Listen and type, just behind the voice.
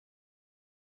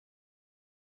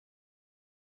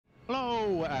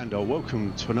Hello and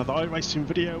welcome to another iRacing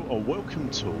video, or welcome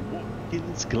to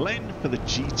Watkins Glen for the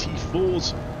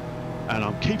GT4s. And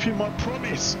I'm keeping my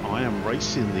promise, I am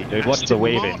racing the Aston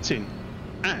Martin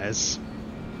as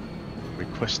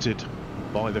requested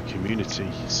by the community.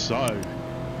 So,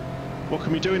 what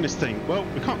can we do in this thing? Well,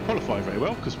 we can't qualify very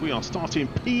well because we are starting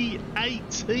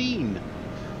P18.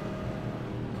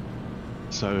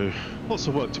 So, lots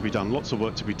of work to be done, lots of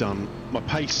work to be done. My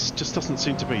pace just doesn't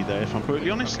seem to be there, if I'm brutally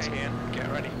honest. Okay, Ian,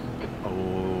 get ready.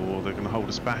 Oh, they're going to hold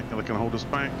us back, they're going to hold us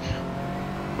back.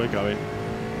 We're going.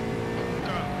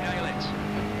 Go, nail it.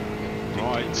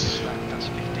 Right. That's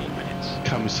 15 minutes.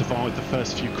 Can we survive the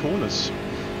first few corners?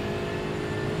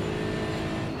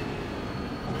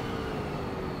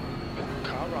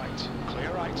 Car right,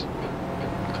 clear right.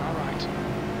 Car right.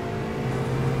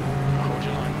 Hold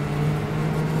your line.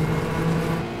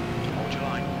 Hold your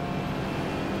line.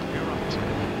 Clear right.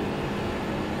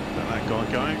 Let that guy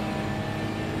go.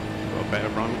 Got a better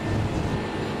run.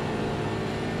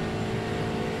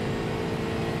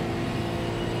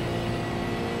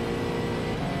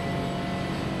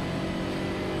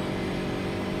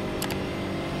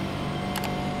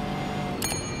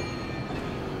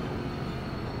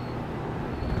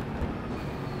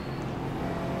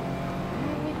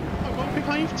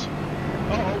 Behaved.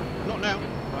 Uh-oh, not now.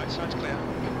 Right side's clear.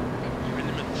 You're in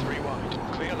the middle, 3 wide.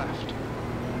 Clear left.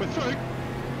 We're through.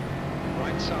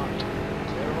 Right side.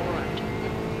 Clear all around.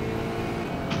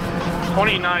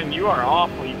 29, you are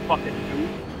awful, you fucking dude.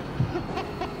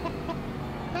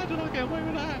 How did I get away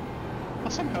with that? I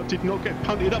somehow did not get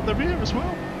punted up the rear as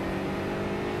well.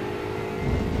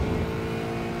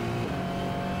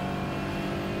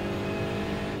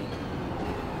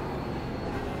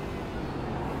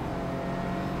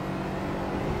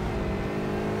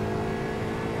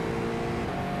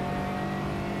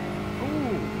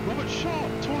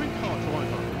 Sharp touring car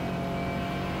driver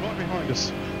right behind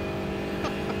us.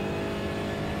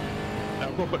 Now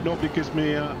Robert normally gives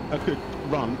me a good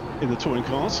run in the touring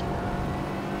cars,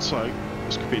 so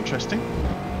this could be interesting.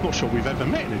 Not sure we've ever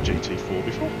met in a GT4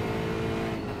 before.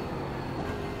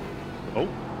 Oh,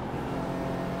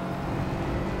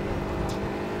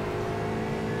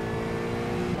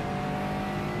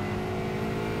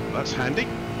 that's handy.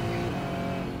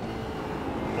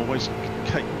 Always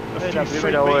take a few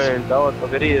freebies.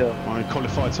 I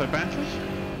qualified so badly.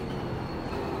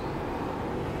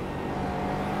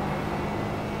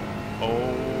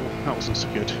 Oh, that wasn't so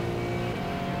good.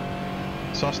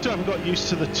 So I still haven't got used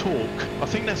to the torque. I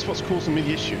think that's what's causing me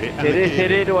the issue here. Al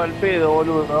pedo,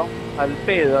 boludo. Al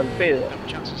pedo. No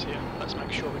chances here. Let's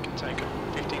make sure we can take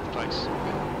 15th place.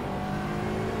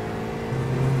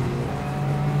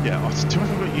 Yeah, I still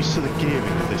haven't got used to the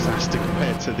gearing of this Aston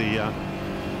compared to the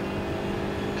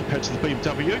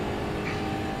BMW.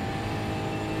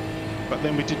 But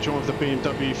then we did drive the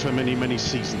BMW for many, many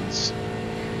seasons.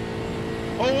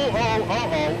 Oh.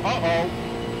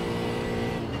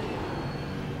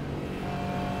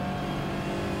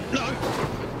 No!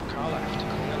 Car left,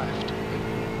 clear left.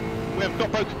 We have got a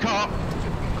broken car.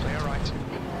 Clear right.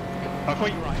 Have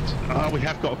we? Right. We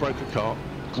have got a broken car.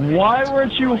 Why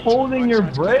weren't you holding your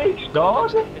brakes,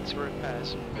 dog? It's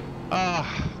repairs.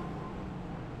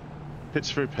 Pits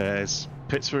for repairs.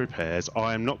 Pits for repairs.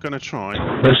 I am not going to try.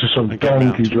 This is some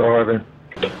donkey driving.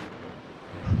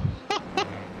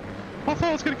 I thought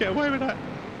I was going to get away with that.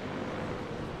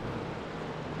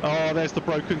 Oh, there's the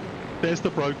broken. There's the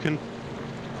broken.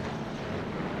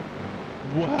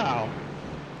 Wow.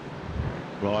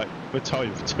 Right, we're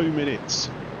towing for 2 minutes.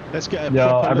 Let's get a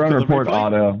I run report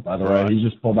auto, by the way. He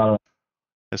just pulled out.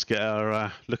 Let's get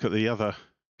our look at the other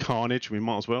carnage. We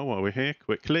might as well while we're here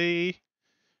quickly.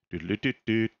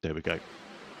 There we go.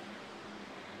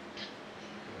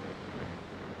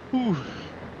 Ooh.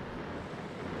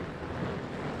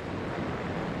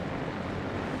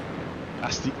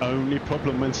 That's the only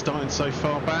problem when starting so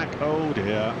far back. Oh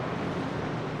dear.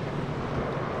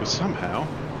 We somehow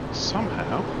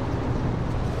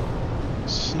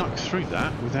snuck through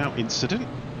that without incident.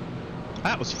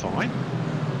 That was fine.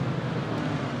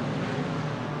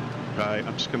 Okay,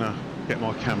 I'm just gonna get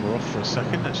my camera off for a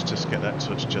second. Let's just get that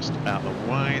switch just out of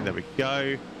the way. There we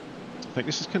go. I think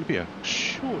this is going to be a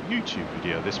short YouTube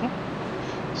video, this one.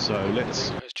 So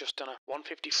let's It's just done a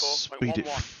 154. speed it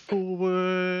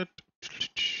forward.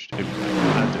 Here we go.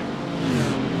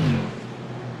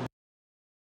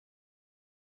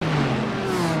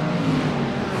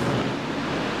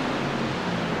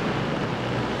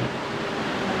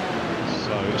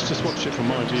 So let's just watch it from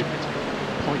my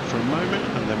viewpoint for a moment,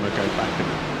 and then we'll go back and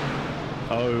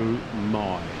oh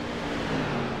my.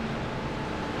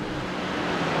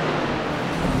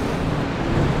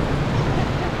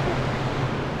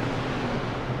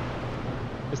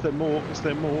 Is there more? Is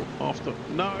there more after?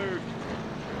 No!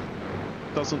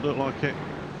 Doesn't look like it.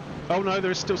 Oh no, there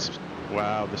is still...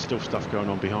 Wow, there's still stuff going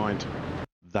on behind.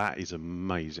 That is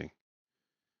amazing.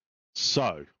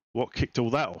 So, what kicked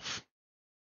all that off?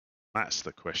 That's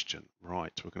the question.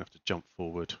 Right, we're going to have to jump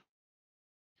forward.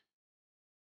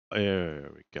 There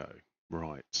we go.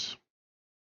 Right.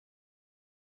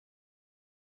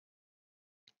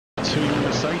 2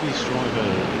 Mercedes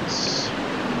drivers.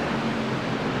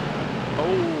 Oh!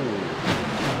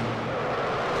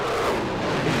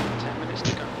 10 minutes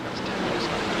to go. That's 10 minutes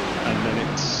left. And then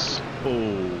it's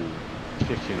all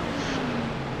kicking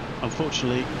off.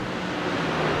 Unfortunately,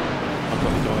 I've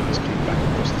got the guy that's coming back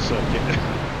across the circuit.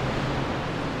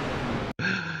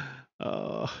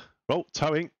 Well,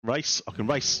 towing, race. I can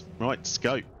race. Right, let's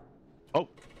go. Oh,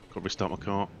 got to restart my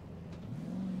car.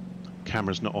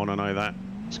 Camera's not on, I know that.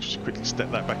 Let's just quickly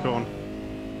step that back on.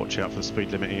 Watch out for the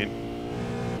speed limit, Ian.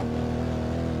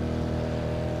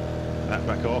 That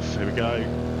back off. Here we go.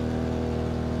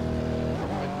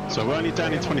 So we're only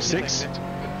down in 26.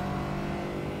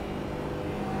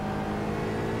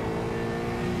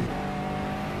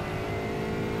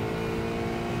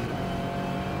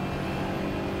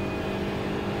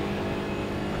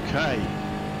 Okay.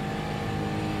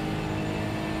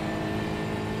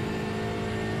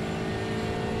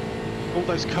 All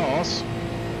those cars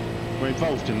were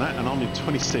involved in that, and I'm in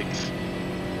 26th.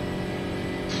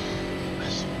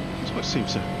 That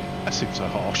seems so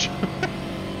harsh.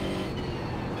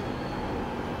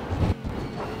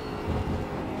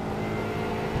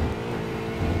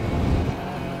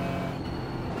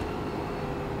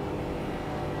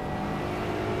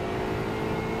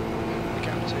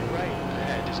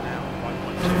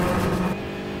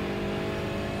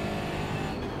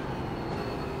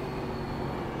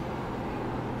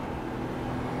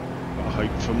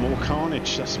 For more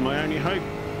carnage, that's my only hope.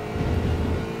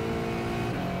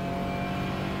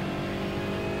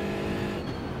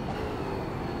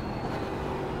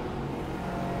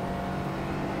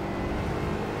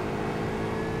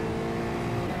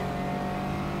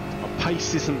 My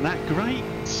pace isn't that great,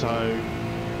 so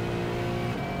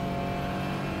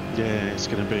yeah, it's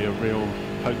going to be a real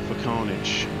hope for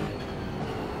carnage.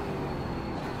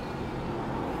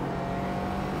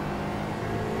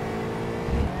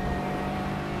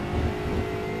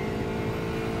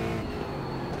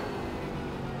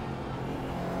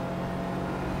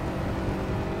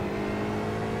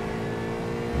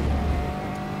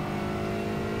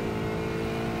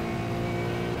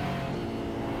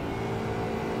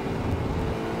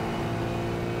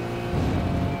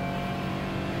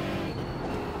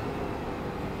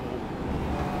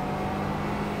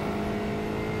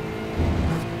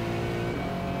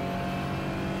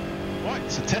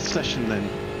 It's a test session then,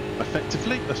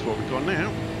 effectively. That's what we've got now.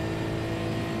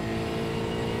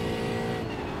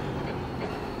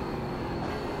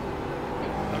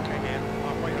 Okay, Ian,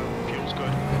 halfway home, fuel's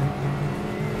good.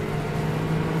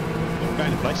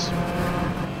 Going in place.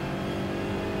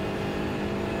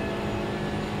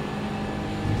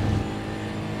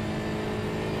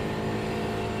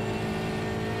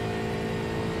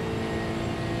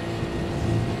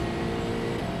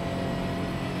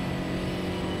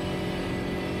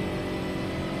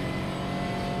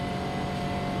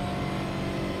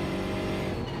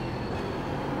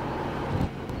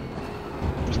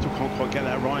 Can't quite get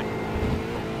that right.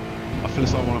 I feel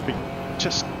as though I want to be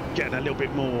just getting a little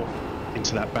bit more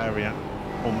into that barrier,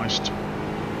 almost.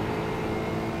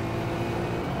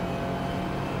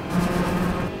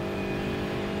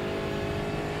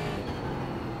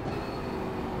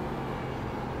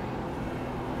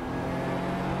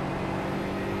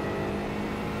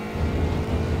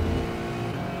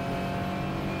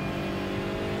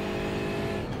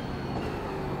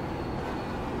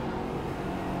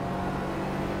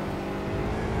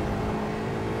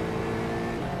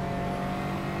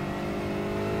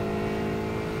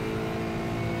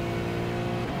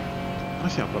 I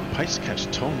think I've got the pace to catch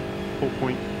Tom.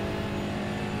 4.4.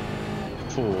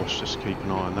 Let's just keep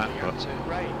an eye on that. But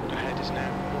right ahead is now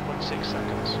 1.6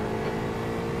 seconds.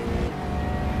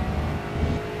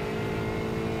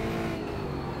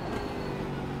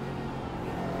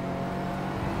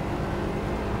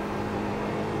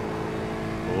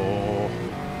 oh,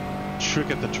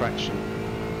 triggered the traction.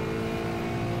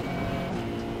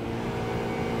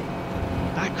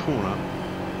 That corner.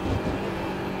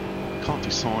 Can't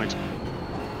decide.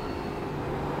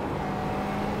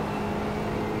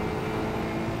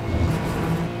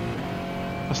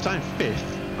 I stay in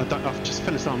 5th. I've just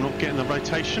feel as though I'm not getting the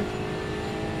rotation.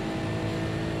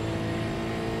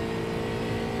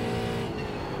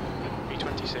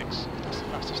 B26, that's the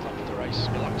fastest lap of the race.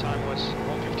 Your lap time was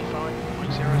 1:50.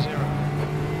 25.00.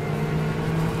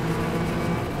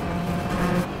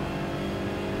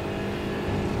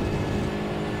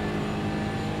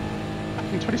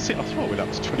 Back in 26, I thought that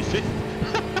was 25th.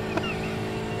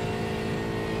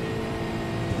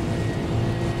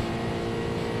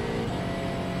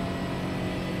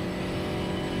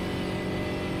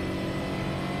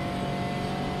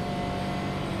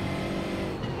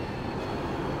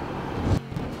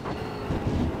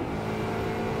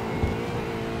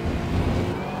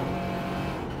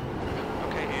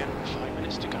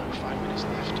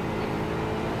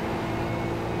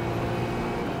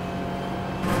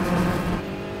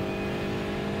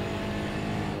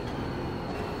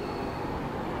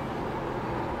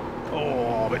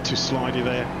 Oh, a bit too slidey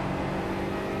there.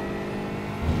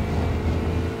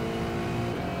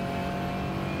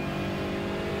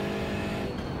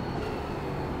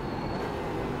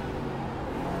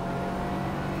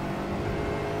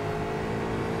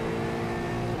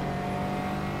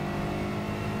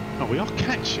 Oh, we are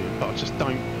catching, but I just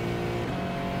don't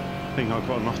think I've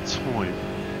got enough time.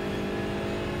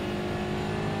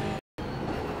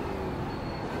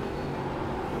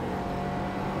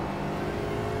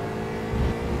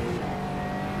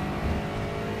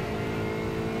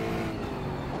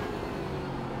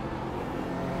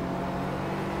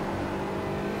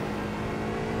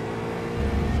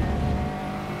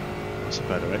 That's a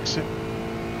better exit.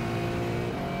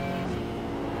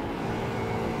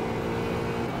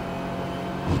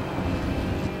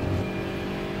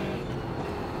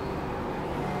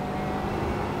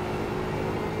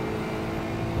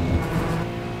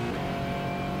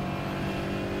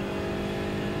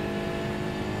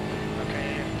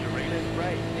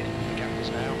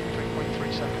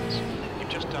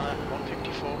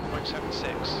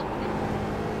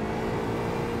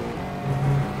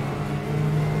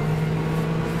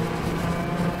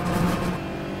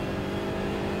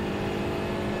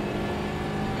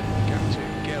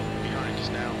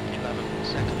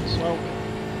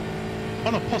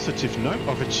 On a positive note,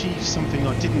 I've achieved something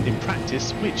I didn't in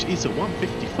practice, which is a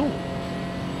 154.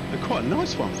 And quite a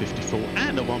nice 154,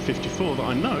 and a 154 that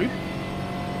I know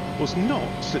was not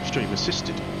slipstream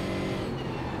assisted.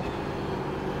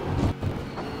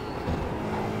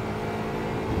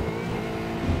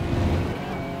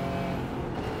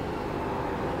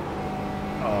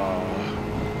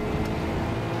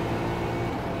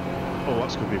 Oh,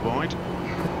 that's going to be wide.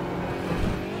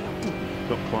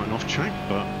 Got quite an off track,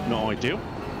 but not ideal.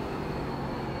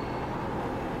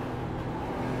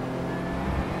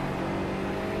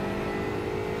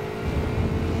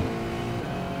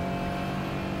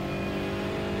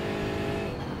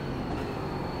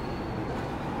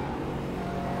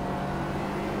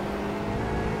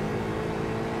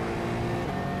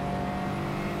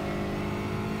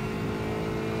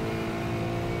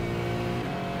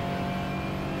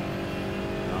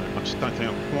 No, I just don't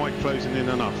think I'm quite closing in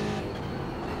enough.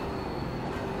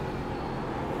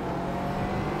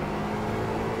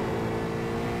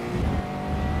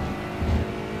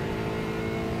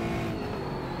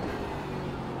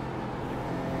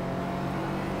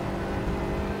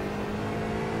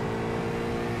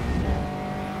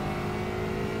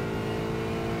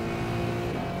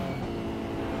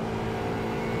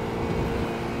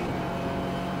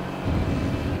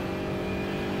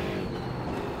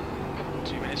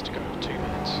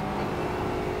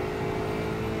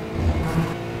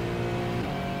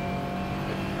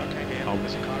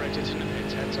 There's a car exiting the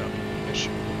pits, heads up.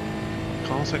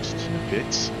 Car's exiting the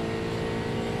pits.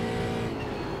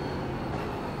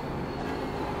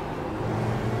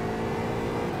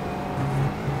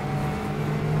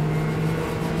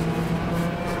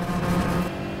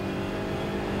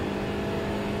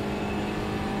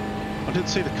 I didn't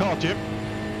see the car, Jim.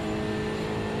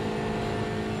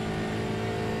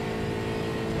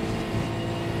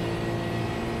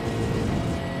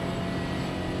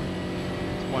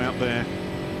 It's way up there.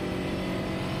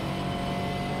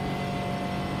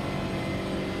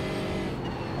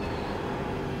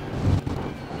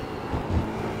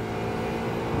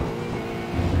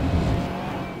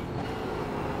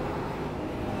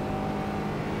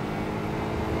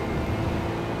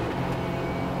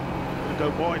 Go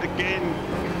wide again.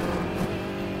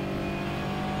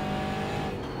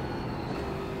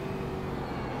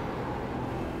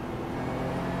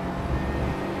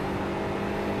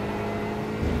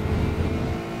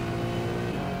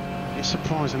 It's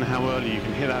surprising how early you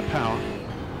can hit that power.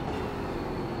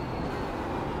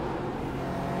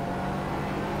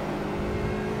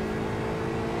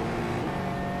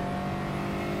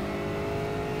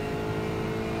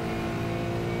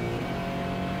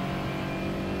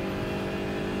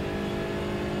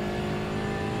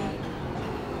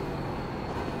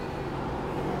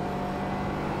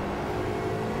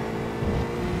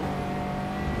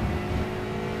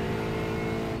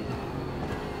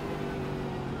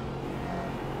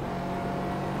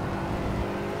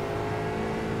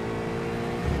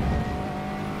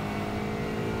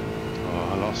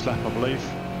 last lap, I believe.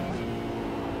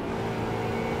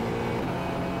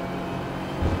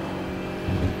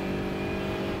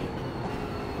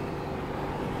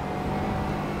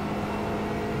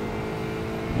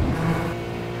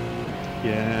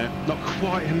 Yeah, not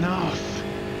quite enough.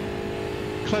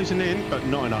 Closing in, but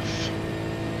not enough.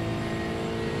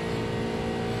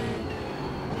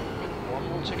 One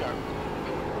more to go.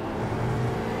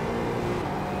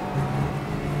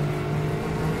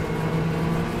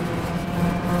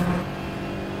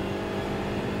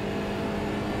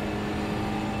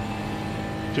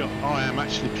 I am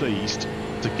actually pleased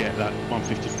to get that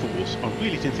 154s. I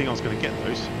really didn't think I was going to get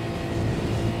those.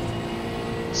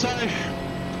 So,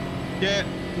 yeah,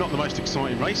 not the most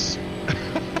exciting race.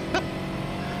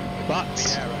 But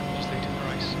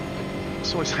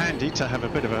it's always handy to have a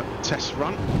bit of a test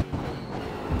run.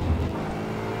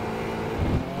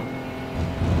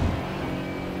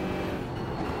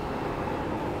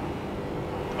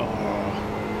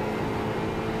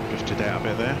 Oh, drifted out a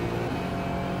bit there.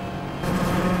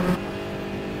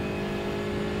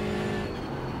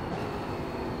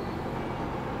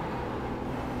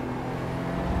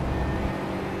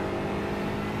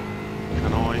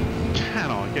 Can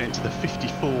I get into the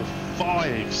 54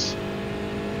 fives?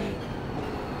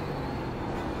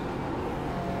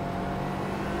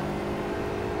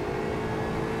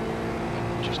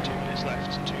 Just 2 minutes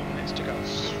left, 2 minutes to go.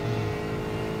 It's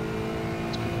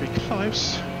going to be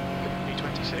close.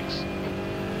 P26.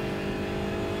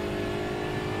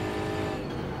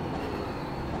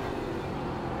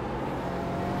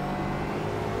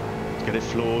 Get it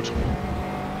floored.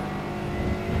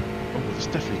 Oh, there's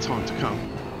definitely time to come.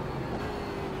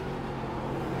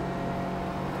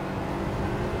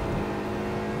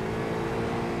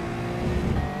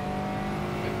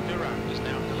 Durand is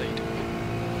now in the lead.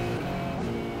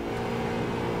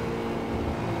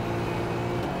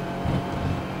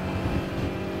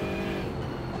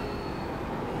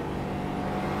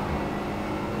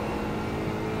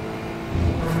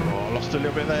 Oh, I lost a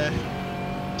little bit there.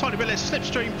 Tiny bit less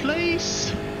slipstream,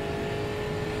 please.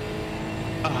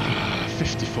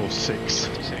 54.6.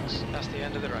 56. That's the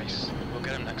end of the race. We'll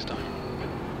get him next time.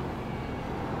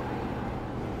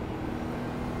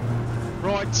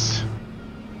 Right.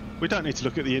 We don't need to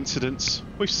look at the incidents.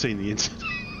 We've seen the incident.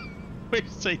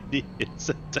 We've seen the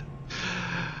incident.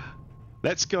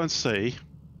 Let's go and see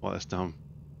what that's done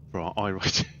for our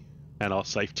iRacing and our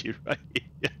safety rating.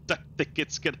 I don't think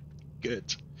it's going to be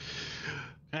good.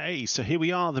 Okay, so here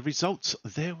we are, the results.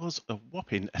 There was a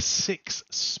whopping 6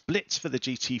 splits for the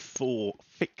GT4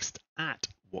 fixed at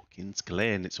Watkins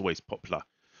Glen. It's always popular.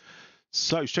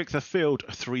 So, strength of field,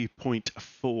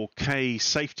 3.4k.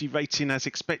 Safety rating, as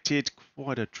expected,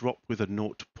 quite a drop with a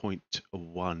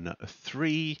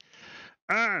 0.13.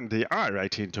 And the I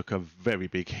rating took a very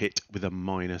big hit with a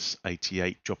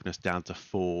 -88, dropping us down to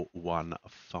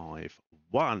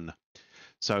 4151.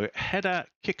 So Header,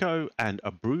 Kiko and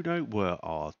Bruno were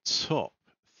our top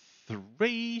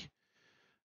 3.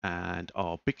 And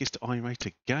our biggest I-rate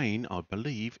again, I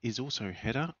believe, is also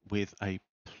Header with a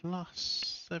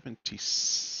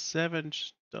 +77.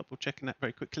 Just double checking that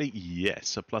very quickly.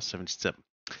 Yes, a +77.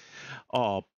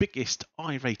 Our biggest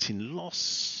I-rating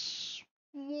loss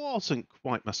wasn't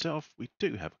quite myself. We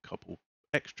do have a couple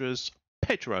extras.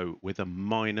 Pedro with a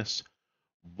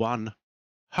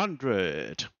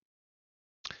 -100.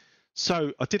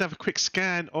 So I did have a quick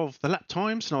scan of the lap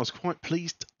times and I was quite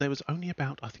pleased. There was only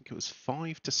about, I think it was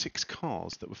 5 to 6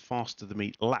 cars that were faster than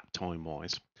me lap time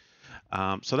wise.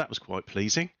 So that was quite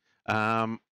pleasing.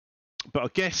 But I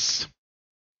guess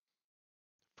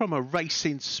from a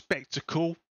racing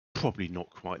spectacle, probably not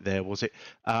quite there, was it?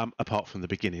 Apart from the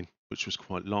beginning, which was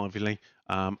quite lively.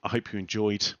 I hope you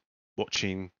enjoyed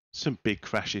watching some big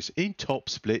crashes in top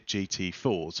split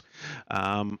GT4s.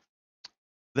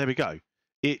 There we go.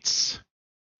 It's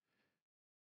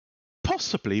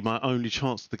possibly my only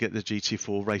chance to get the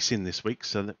GT4 race in this week,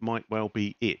 so that might well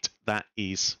be it. That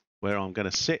is where I'm going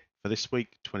to sit for this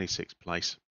week, 26th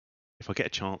place. If I get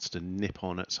a chance to nip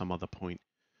on at some other point,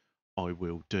 I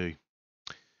will do.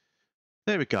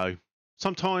 There we go.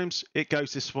 Sometimes it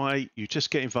goes this way. You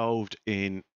just get involved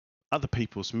in other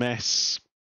people's mess.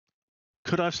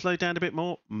 Could I have slowed down a bit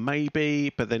more?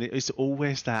 Maybe, but then it is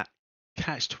always that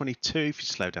catch-22. If you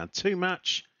slow down too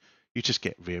much, you just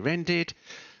get rear-ended.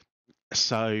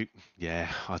 So, yeah,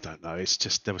 I don't know. It's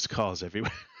just, there was cars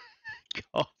everywhere.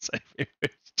 Cars everywhere.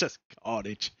 It's just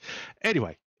carnage.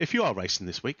 Anyway, if you are racing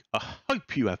this week, I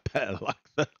hope you have better luck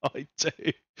than I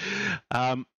do.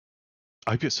 I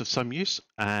hope it's of some use,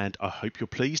 and I hope you're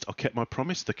pleased. I kept my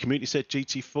promise. The community said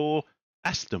GT4,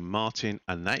 Aston Martin,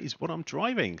 and that is what I'm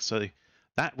driving. So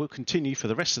That will continue for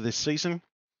the rest of this season,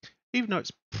 even though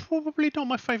it's probably not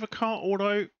my favourite car,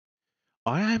 although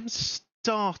I am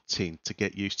starting to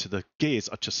get used to the gears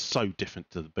are just so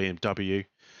different to the BMW.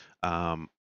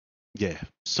 Yeah,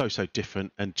 so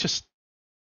different, and just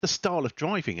the style of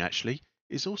driving actually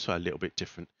is also a little bit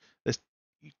different.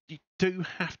 You do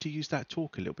have to use that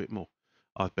torque a little bit more,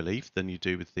 I believe, than you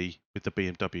do with the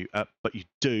BMW. But you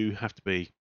do have to be,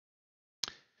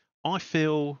 I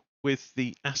feel, with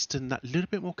the Aston, that little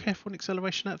bit more careful on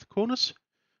acceleration out of the corners.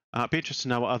 I'd be interested to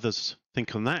know what others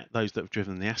think on that, those that have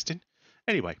driven the Aston.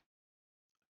 Anyway,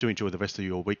 do enjoy the rest of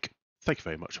your week. Thank you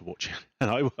very much for watching, and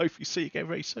I will hopefully see you again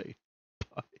very soon.